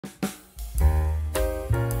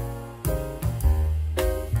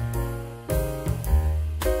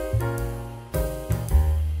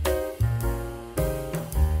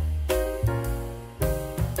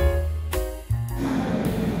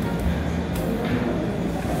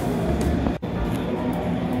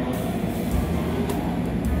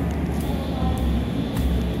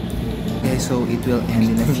so it will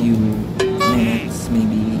end in a few minutes,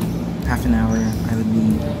 maybe half an hour.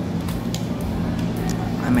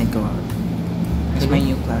 I might go out. It's my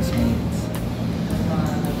new classmates.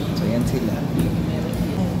 So yan sila.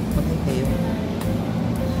 Patay kayo.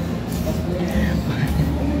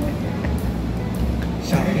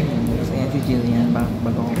 Shopping. So yan si Jillian, bago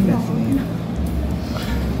akong classmate.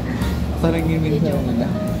 Tanangin mo sa kanila.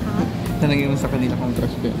 Tanangin mo sa kanila kung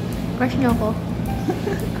crush ko. Crush niyo ako?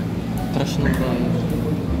 Crush nung bayo.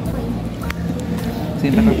 So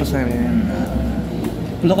yung nakapasa rin.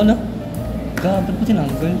 Wala ka na? Ba't mo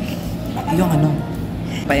tinanggal? Yung ano?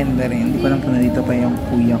 Paenda rin. Hindi ko lang kung nandito pa yung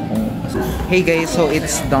kuya ko. Hey guys, so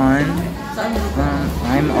it's done.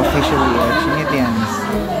 I'm officially Chinitians.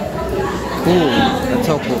 Cool. That's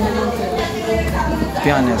so cool. To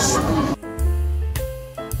be honest.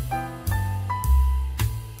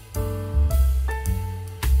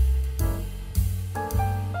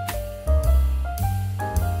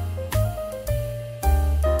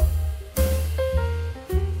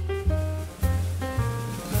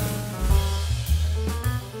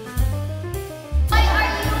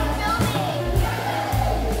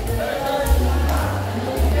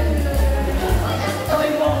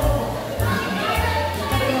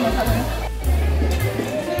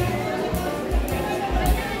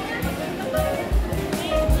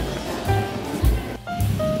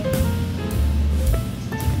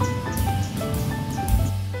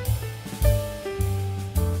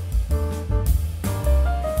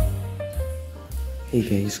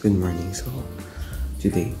 Hey guys, good morning. So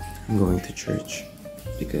today I'm going to church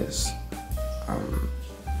because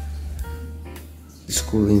the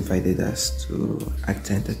school invited us to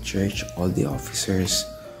attend at church, all the officers,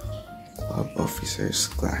 club officers,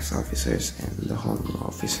 class officers, and the home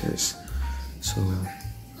officers. So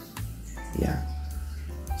yeah,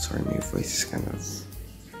 sorry my voice is kind of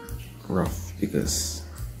rough because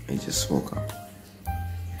I just woke up.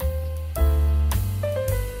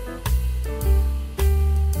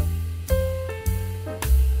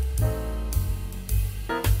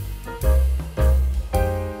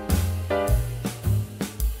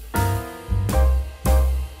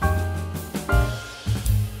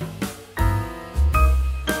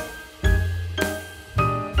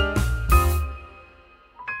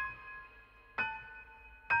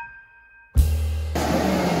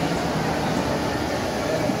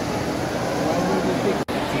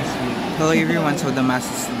 Hello everyone, so the mass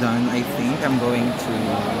is done. I think I'm going to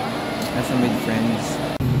SM with friends.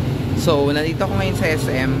 So, nandito ako ngayon sa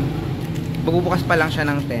SM. Magbubukas pa lang siya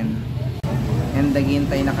ng 10. And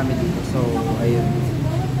naghihintay na kami dito. So, ayun.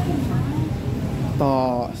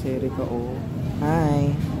 To, si Erika o.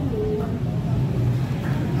 Hi!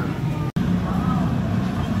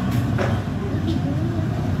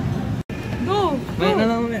 Go! May na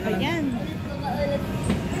lang ulit. Ayan.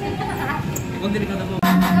 Huwag din ikaw na po.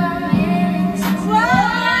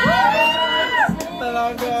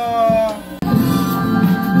 Talaga!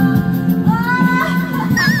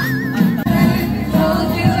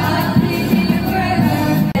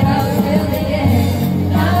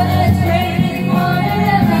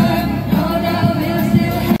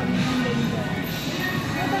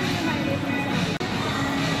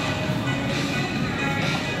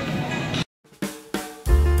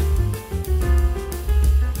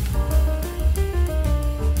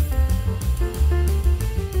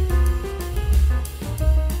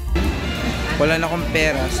 Wala na akong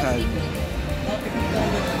pera, sad.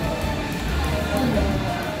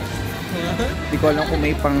 Hindi ko alam kung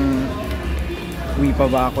may pang uwi pa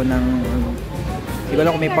ba ako ng... Hindi ko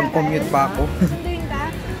alam kung may pang commute pa ako.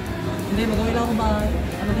 Hindi, mag-uwi lang ako ba?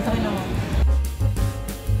 Ano din sa kailangan?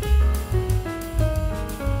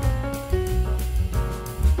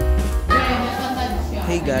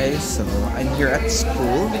 Hey guys, so I'm here at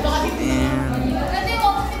school and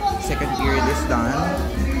second period is done.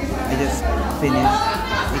 I just finished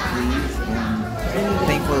a quiz and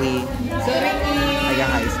thankfully I got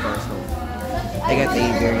high score, so I got a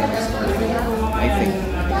very high score, I think.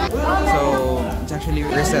 So it's actually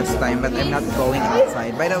recess time, but I'm not going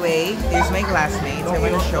outside. By the way, here's my classmates. I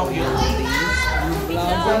want to show you these.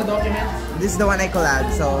 This is the one I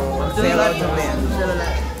collabed, so say hello to them.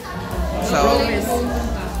 So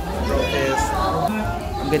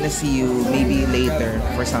I'm gonna see you maybe later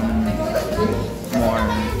for some more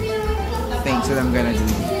things that I'm gonna do.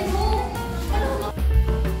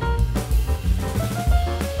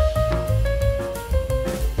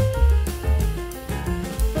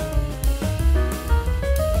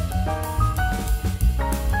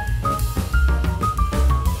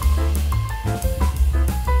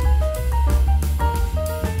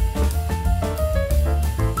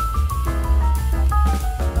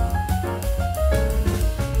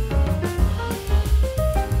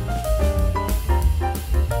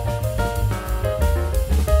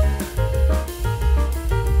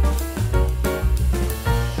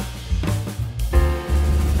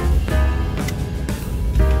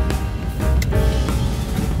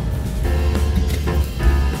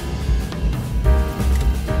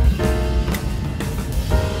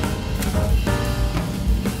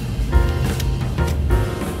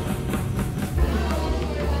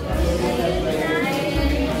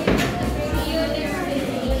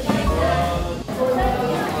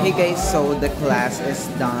 Hey guys, so the class is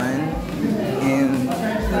done and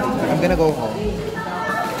I'm gonna go home.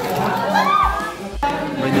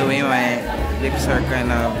 By the way, my lips are kind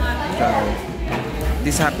of dry.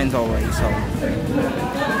 This happens always, so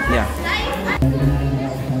yeah.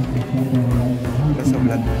 Kasi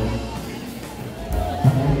vlog ko.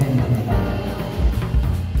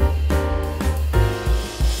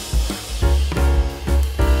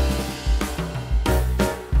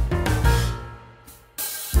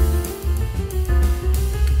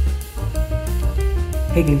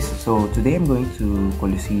 Hey guys, so today I'm going to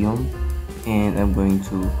Coliseum and I'm going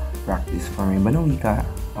to practice for my Banawika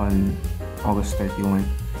on August 31.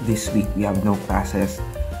 This week we have no classes,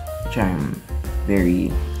 which I'm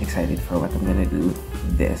very excited for what I'm gonna do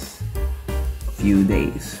this few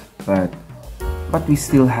days. But we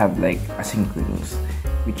still have like asynchronous,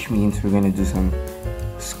 which means we're gonna do some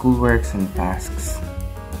schoolworks and tasks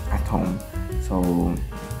at home. So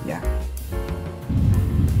yeah.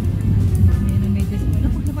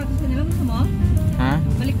 Huh?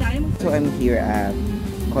 So I'm here at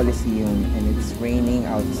Coliseum and it's raining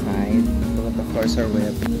outside. Look at the floors are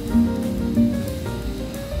wet.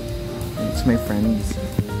 It's my friends.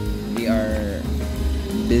 They are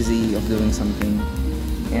busy of doing something.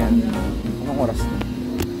 And anong oras na?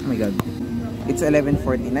 Oh my god. It's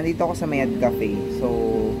 11:40. Nandito ako sa Mayad Cafe. So,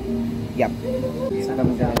 yep. So I'm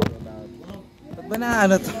gonna do about... Ba't ba na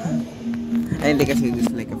ano to? Ay, hindi kasi this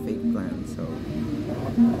is like a fake plan. So,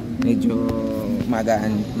 medyo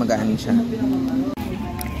magaan siya.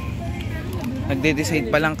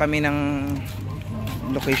 Nagde-decide pa lang kami ng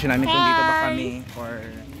location namin kung dito ba kami or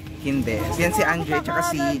hindi. Yan si Andre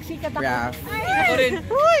tsaka si Raph. Ako rin.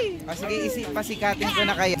 O sige, pasikatin ko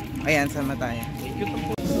na kayo. Ayan, sama tayo.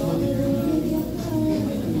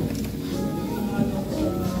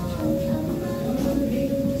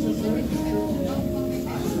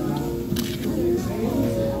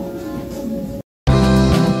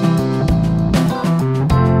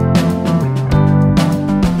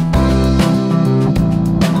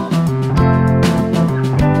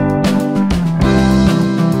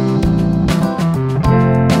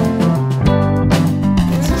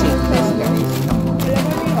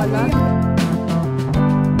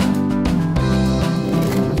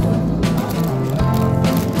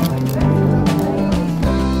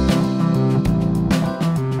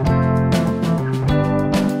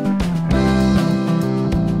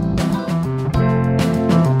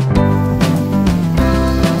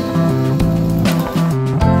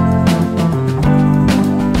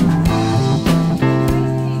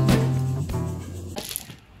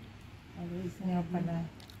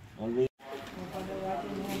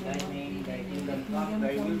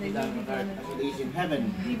 In heaven.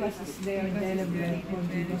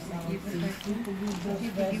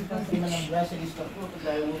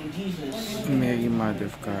 Mary, Mother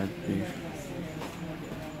of God, please.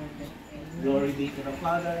 Glory be to the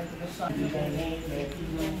Father and to the Son and to the name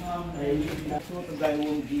of thy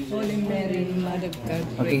womb, Jesus. Holy Mary, Mother of God.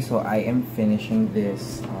 Okay, so I am finishing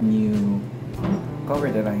this new cover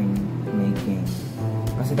that I'm making.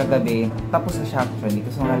 Kasi kagabi, tapos na siya actually.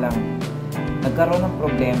 Kasi nga lang, nagkaroon ng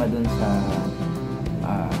problema dun sa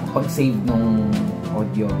pag-save nung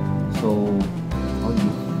audio. So,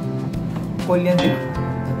 audio. Call yan din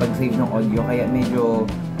sa pag-save ng audio. Kaya medyo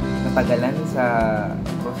natagalan sa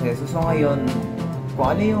proseso. So ngayon, kung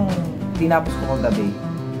ano yung tinapos ko kagabi,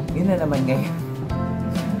 yun na naman ngayon.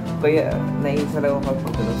 Kaya naisa lang ako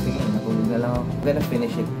pagtulog. Sige, natulog na lang ako. I'm gonna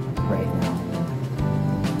finish it right now.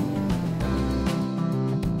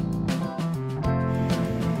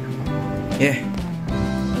 Yeah,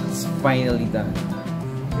 it's finally done.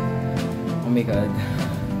 Oh my god.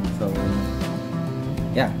 So,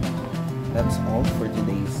 yeah, that's all for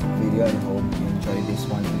today's video. I hope you enjoyed this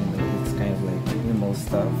one. You know, it's kind of like minimal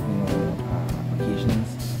stuff, you know, occasions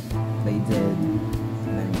that I did.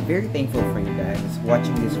 And I'm very thankful for you guys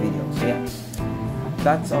watching this video. So yeah,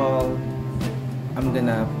 that's all. I'm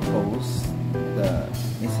gonna post the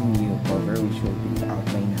missing new cover, which will be out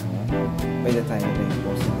by now, by the time that I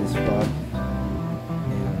posted this vlog.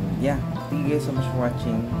 And yeah, thank you guys so much for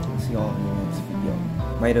watching. I'll see you all in the next video.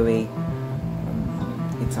 By the way,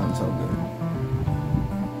 it sounds so good.